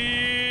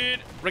retreat.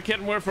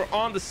 Raketenwerfer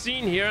on the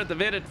scene here. The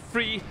vetted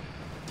free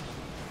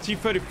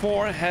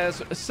T-34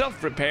 has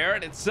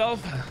self-repaired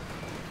itself.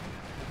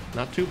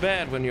 Not too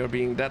bad when you're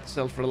being that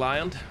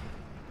self-reliant.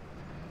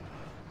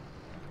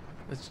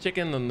 Let's check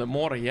in on the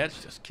mortar yet.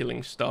 Just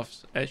killing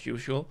stuffs as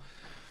usual.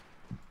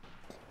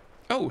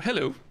 Oh,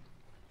 hello.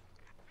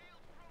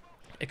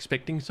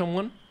 Expecting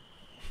someone?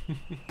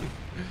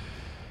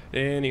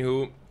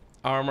 Anywho,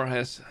 armor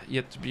has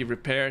yet to be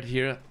repaired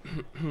here.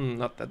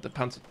 Not that the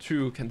Panzer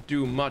II can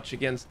do much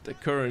against the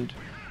current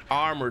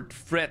armored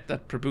threat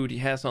that Prabuty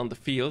has on the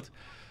field.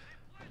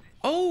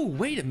 Oh,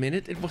 wait a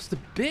minute. It was the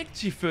big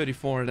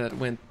T-34 that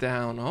went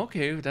down.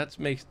 Okay, that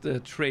makes the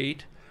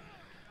trade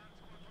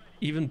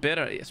even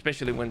better,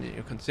 especially when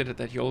you consider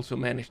that he also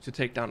managed to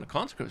take down the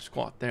conscript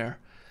squad there.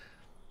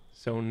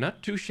 So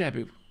not too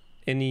shabby.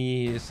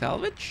 Any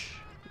salvage?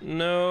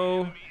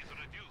 No.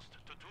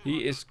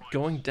 He is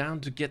going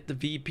down to get the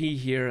VP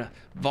here.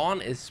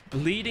 Von is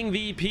bleeding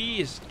VP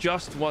is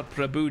just what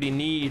Prabuty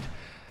need,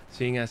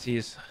 seeing as he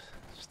is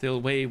still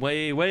way,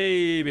 way,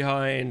 way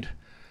behind.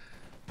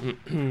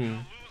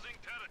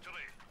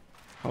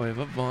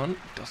 However, Von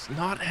does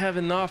not have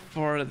enough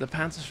for the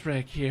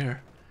Panzerschreck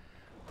here.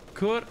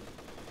 Could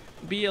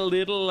be a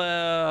little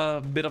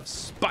bit of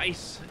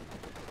spice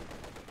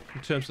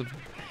in terms of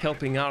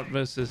helping out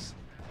versus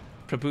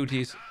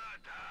Prabuty's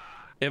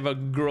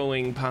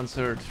ever-growing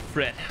panzer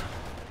threat.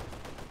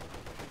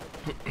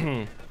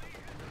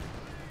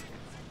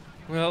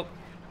 Well,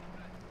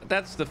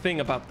 that's the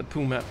thing about the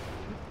Puma.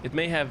 It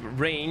may have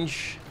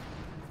range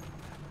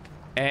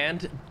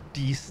and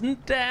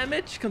decent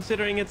damage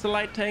considering it's a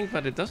light tank,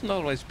 but it doesn't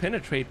always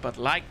penetrate. But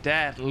like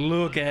that,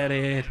 look at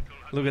it.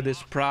 Look at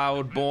this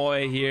proud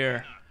boy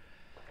here.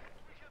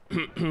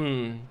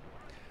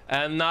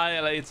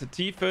 Annihilates a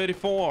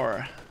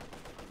T-34.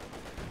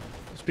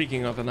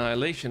 Speaking of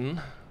annihilation,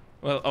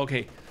 well,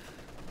 okay,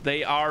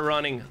 they are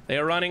running. They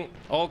are running.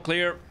 All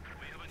clear.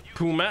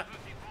 Puma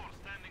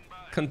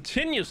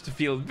continues to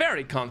feel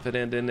very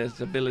confident in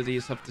his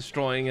abilities of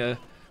destroying the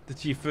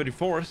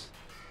T-34s.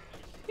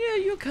 Yeah,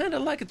 you're kind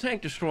of like a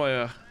tank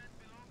destroyer,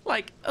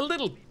 like a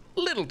little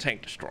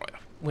tank destroyer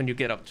when you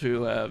get up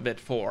to Vet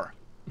 4.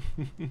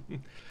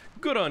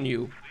 Good on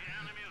you.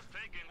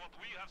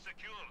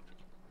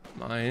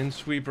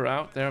 Minesweeper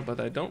out there, but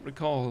I don't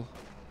recall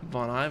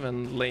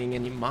VonIvan laying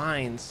any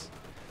mines.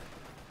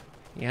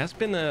 He has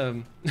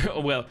been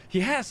well, he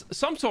has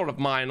some sort of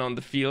mine on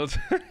the field.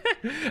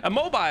 A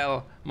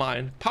mobile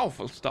mine.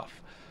 Powerful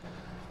stuff.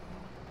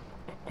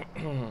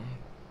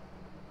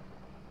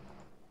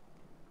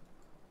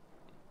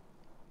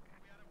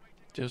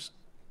 Just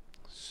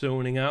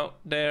zoning out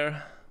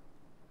there.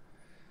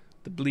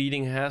 The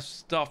bleeding has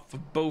stopped for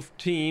both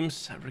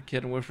teams.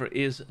 Raketenwerfer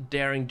is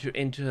daring to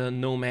enter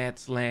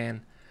Nomad's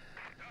land.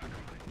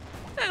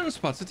 And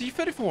spots a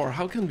T-34.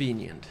 How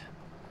convenient.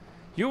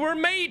 You were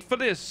made for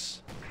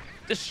this!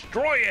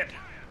 Destroy it!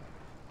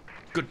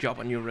 Good job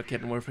on you,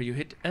 Raketenwerfer. You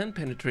hit and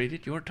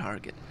penetrated your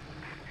target.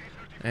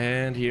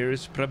 And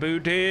here's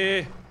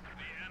Prabuty.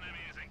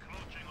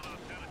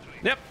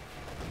 Yep.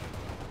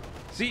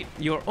 See,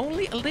 you're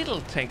only a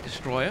little tank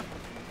destroyer.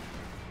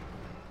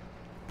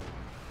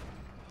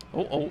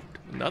 Oh,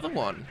 another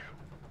one.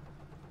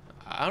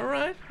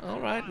 Alright.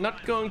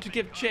 Not going to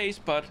give chase,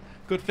 but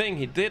good thing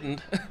he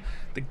didn't.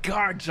 The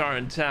guards are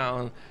in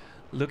town,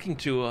 looking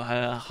to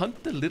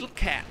hunt the little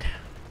cat.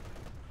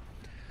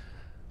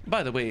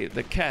 By the way,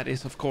 the cat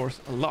is of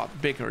course a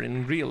lot bigger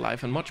in real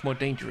life and much more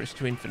dangerous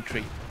to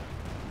infantry.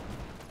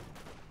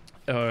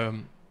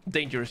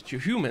 Dangerous to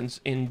humans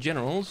in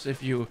general,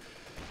 if you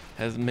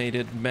have made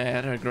it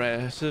mad,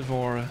 aggressive,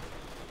 or,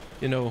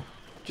 you know,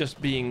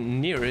 just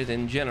being near it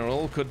in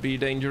general could be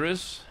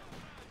dangerous.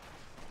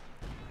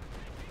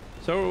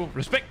 So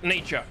respect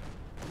nature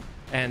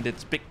and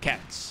its big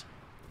cats.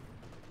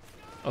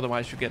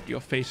 Otherwise you get your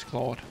face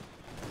clawed.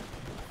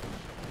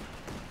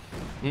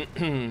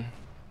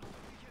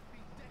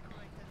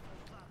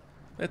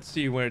 Let's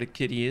see where the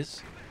kitty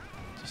is.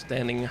 Just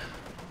standing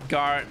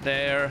guard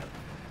there.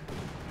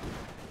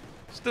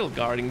 Still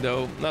guarding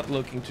though, not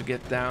looking to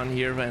get down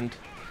here and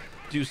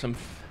do some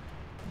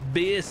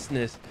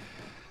business.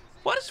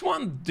 What is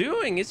one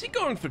doing? Is he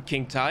going for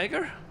King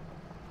Tiger?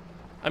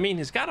 I mean,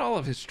 he's got all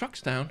of his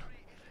trucks down,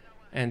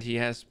 and he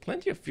has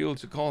plenty of fuel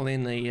to call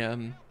in a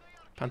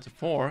Panzer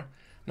IV.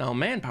 Now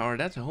manpower,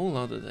 that's a whole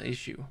other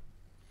issue.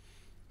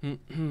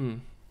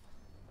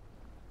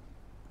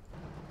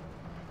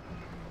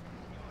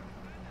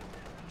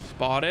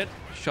 Spotted,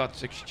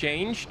 shots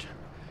exchanged.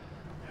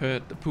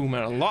 Hurt the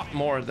Puma a lot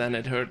more than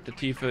it hurt the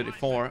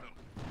T-34.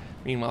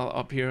 Meanwhile,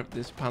 up here,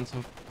 this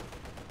Panzer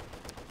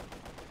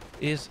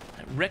is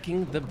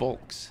wrecking the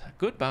bulks.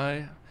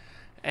 Goodbye.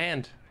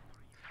 And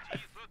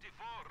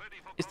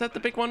is that the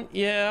big one?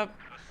 Yeah.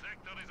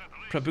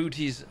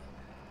 Prabuty's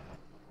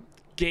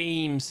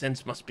game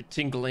sense must be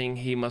tingling.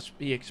 He must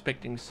be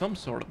expecting some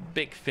sort of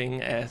big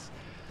thing, as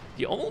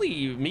the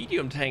only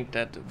medium tank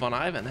that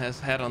VonIvan has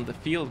had on the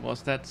field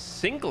was that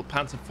single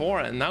Panzer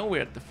IV, and now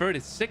we're at the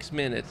 36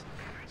 minutes.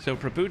 So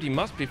Prabuty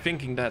must be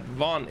thinking that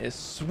Von is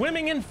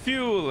swimming in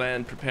fuel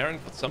and preparing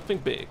for something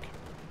big.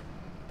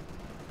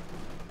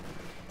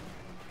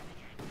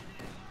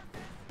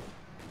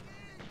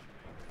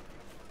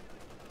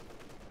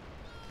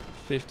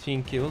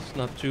 $15 kills,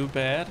 not too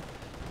bad.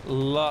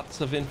 Lots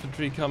of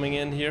infantry coming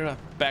in here,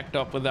 backed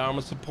up with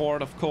armor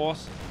support, of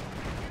course.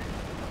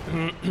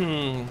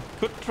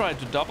 Could try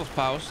to double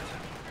Faust.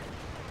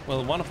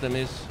 Well, one of them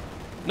is...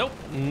 Nope,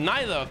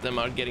 neither of them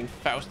are getting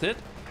Fausted.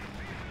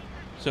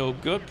 So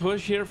good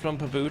push here from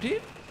Prabuty.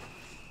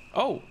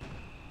 Oh,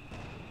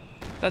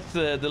 that's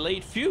the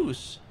delayed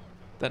fuse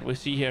that we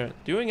see here,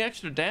 doing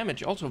extra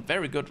damage. Also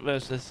very good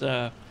versus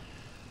the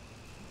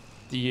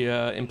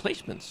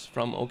emplacements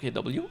from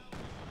OKW,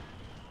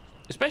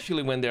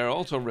 especially when they're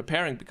also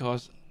repairing,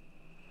 because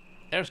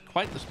there's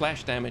quite the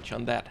splash damage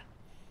on that.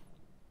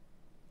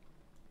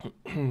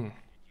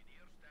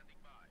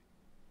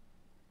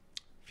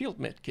 Field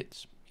med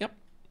kits. Yep,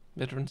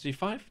 veteran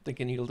C5, they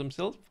can heal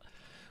themselves.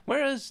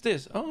 Where is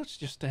this? Oh, it's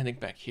just standing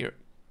back here.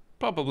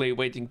 Probably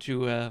waiting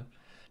to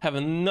have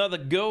another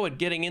go at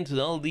getting into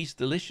all these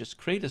delicious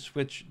craters,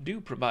 which do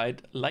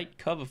provide light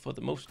cover for the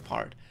most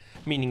part,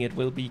 meaning it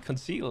will be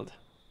concealed.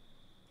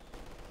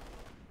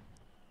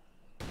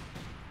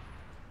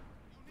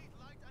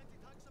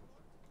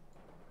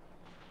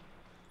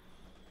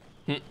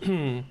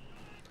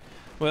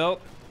 Well,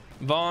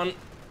 Von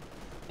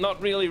not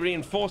really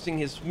reinforcing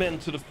his men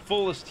to the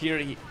fullest here.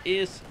 He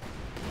is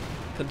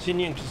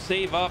continuing to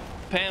save up.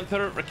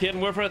 Panther,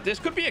 Raketenwerfer, this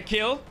could be a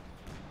kill.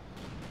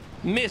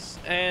 Miss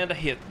and a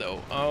hit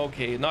though.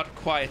 Okay, not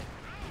quite.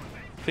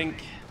 I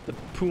think the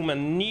Puma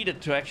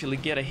needed to actually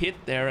get a hit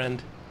there,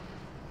 and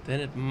then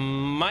it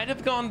might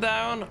have gone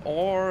down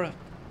or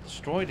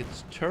destroyed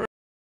its turret.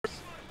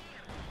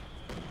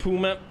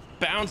 Puma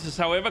bounces,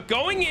 however,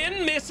 going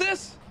in,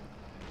 misses.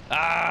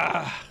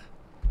 Ah.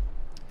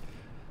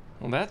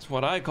 Well, that's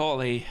what I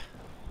call a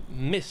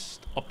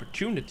missed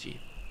opportunity.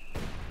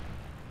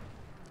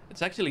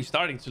 It's actually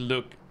starting to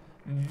look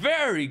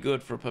very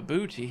good for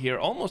Prabuty here.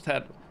 Almost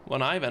had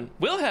VonIvan.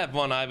 Will have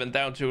VonIvan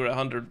down to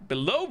 100,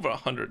 below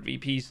 100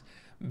 VPs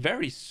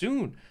very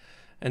soon.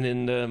 And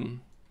in the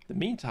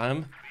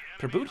meantime,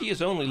 Prabuty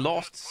has only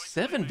lost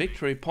 7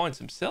 victory points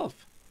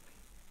himself.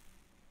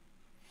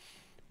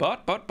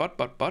 But,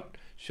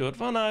 should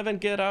VonIvan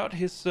get out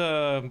his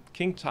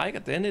King Tiger,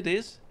 then it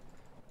is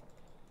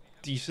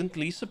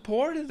decently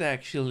supported,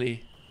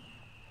 actually.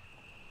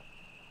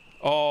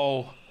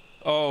 Oh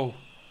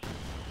no.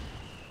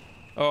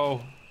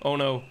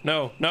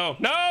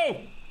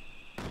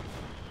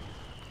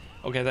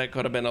 Okay, that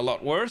could have been a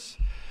lot worse.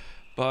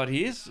 But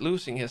he is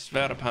losing his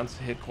Schwerpanzer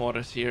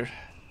headquarters here.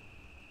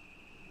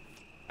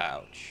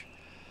 Ouch.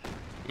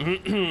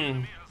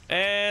 And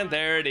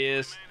there it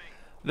is.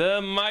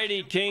 The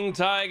mighty King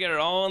Tiger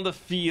on the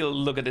field.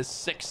 Look at this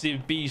sexy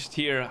beast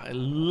here. I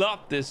love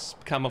this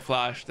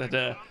camouflage that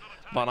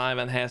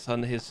VonIvan has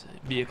on his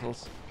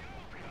vehicles.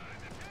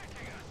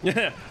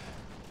 Yeah.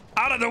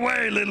 Out of the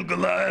way, little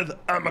Goliath.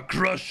 I'ma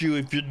crush you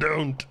if you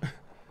don't.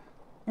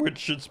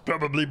 Which is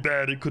probably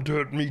bad. It could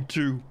hurt me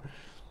too.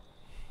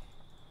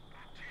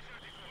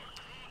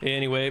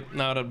 Anyway,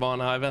 now that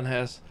VonIvan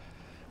has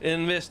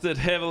invested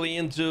heavily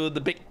into the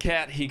big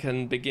cat, he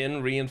can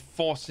begin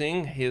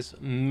reinforcing his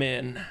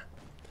men.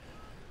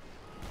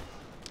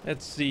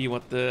 Let's see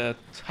what the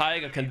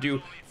Tiger can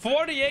do.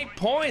 48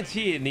 points.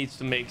 He needs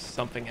to make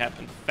something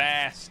happen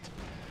fast.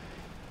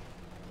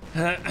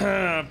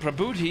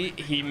 Prabuty,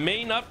 he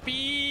may not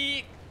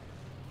be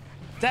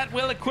that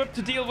well equipped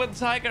to deal with the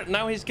Tiger.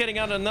 Now he's getting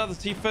out another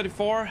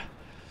T-34.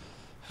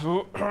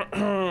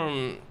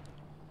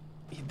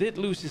 He did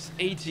lose his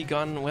AT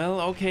gun.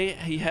 Well, okay,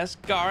 he has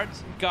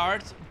guards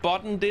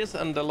buttoned this,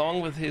 and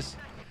along with his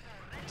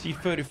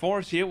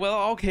T-34s here.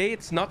 Well, okay,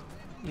 it's not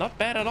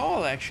bad at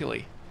all,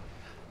 actually.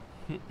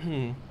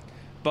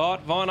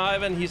 But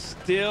VonIvan, he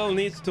still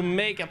needs to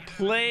make a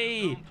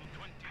play.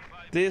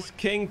 This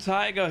King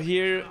Tiger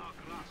here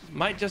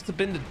might just have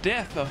been the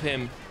death of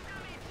him,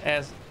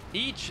 as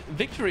each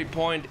victory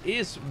point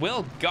is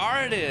well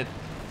guarded.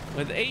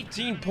 With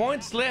 18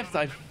 points left,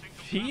 I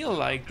feel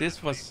like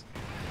this was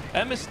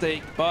a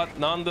mistake, but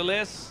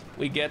nonetheless,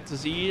 we get to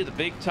see the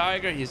big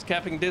tiger. He's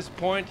capping this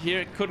point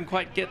here. Couldn't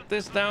quite get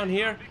this down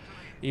here.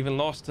 Even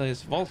lost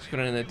his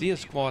Volksgrenadier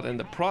squad in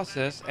the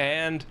process.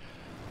 And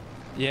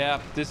yeah,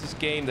 this is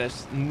game.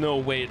 There's no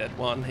way that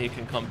he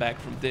can come back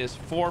from this.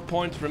 4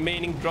 points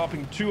remaining,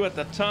 dropping 2 at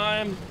the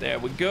time. There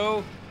we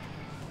go.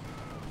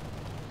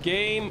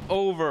 Game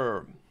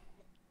over.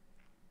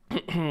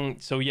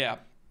 So yeah,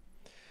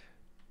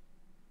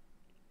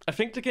 I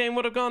think the game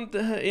would have gone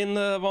in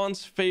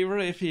Von's favor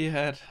if he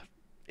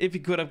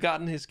could have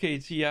gotten his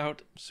KT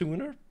out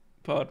sooner,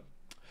 but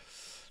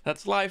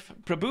that's life.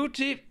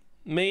 Prabuty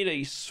made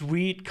a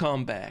sweet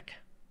comeback.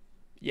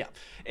 Yeah.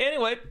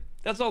 Anyway,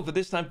 that's all for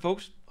this time,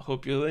 folks.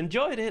 Hope you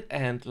enjoyed it,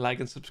 and like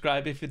and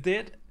subscribe if you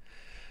did.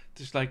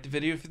 Dislike the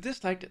video if you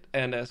disliked it,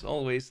 and as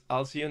always,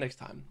 I'll see you next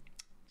time.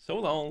 So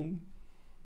long.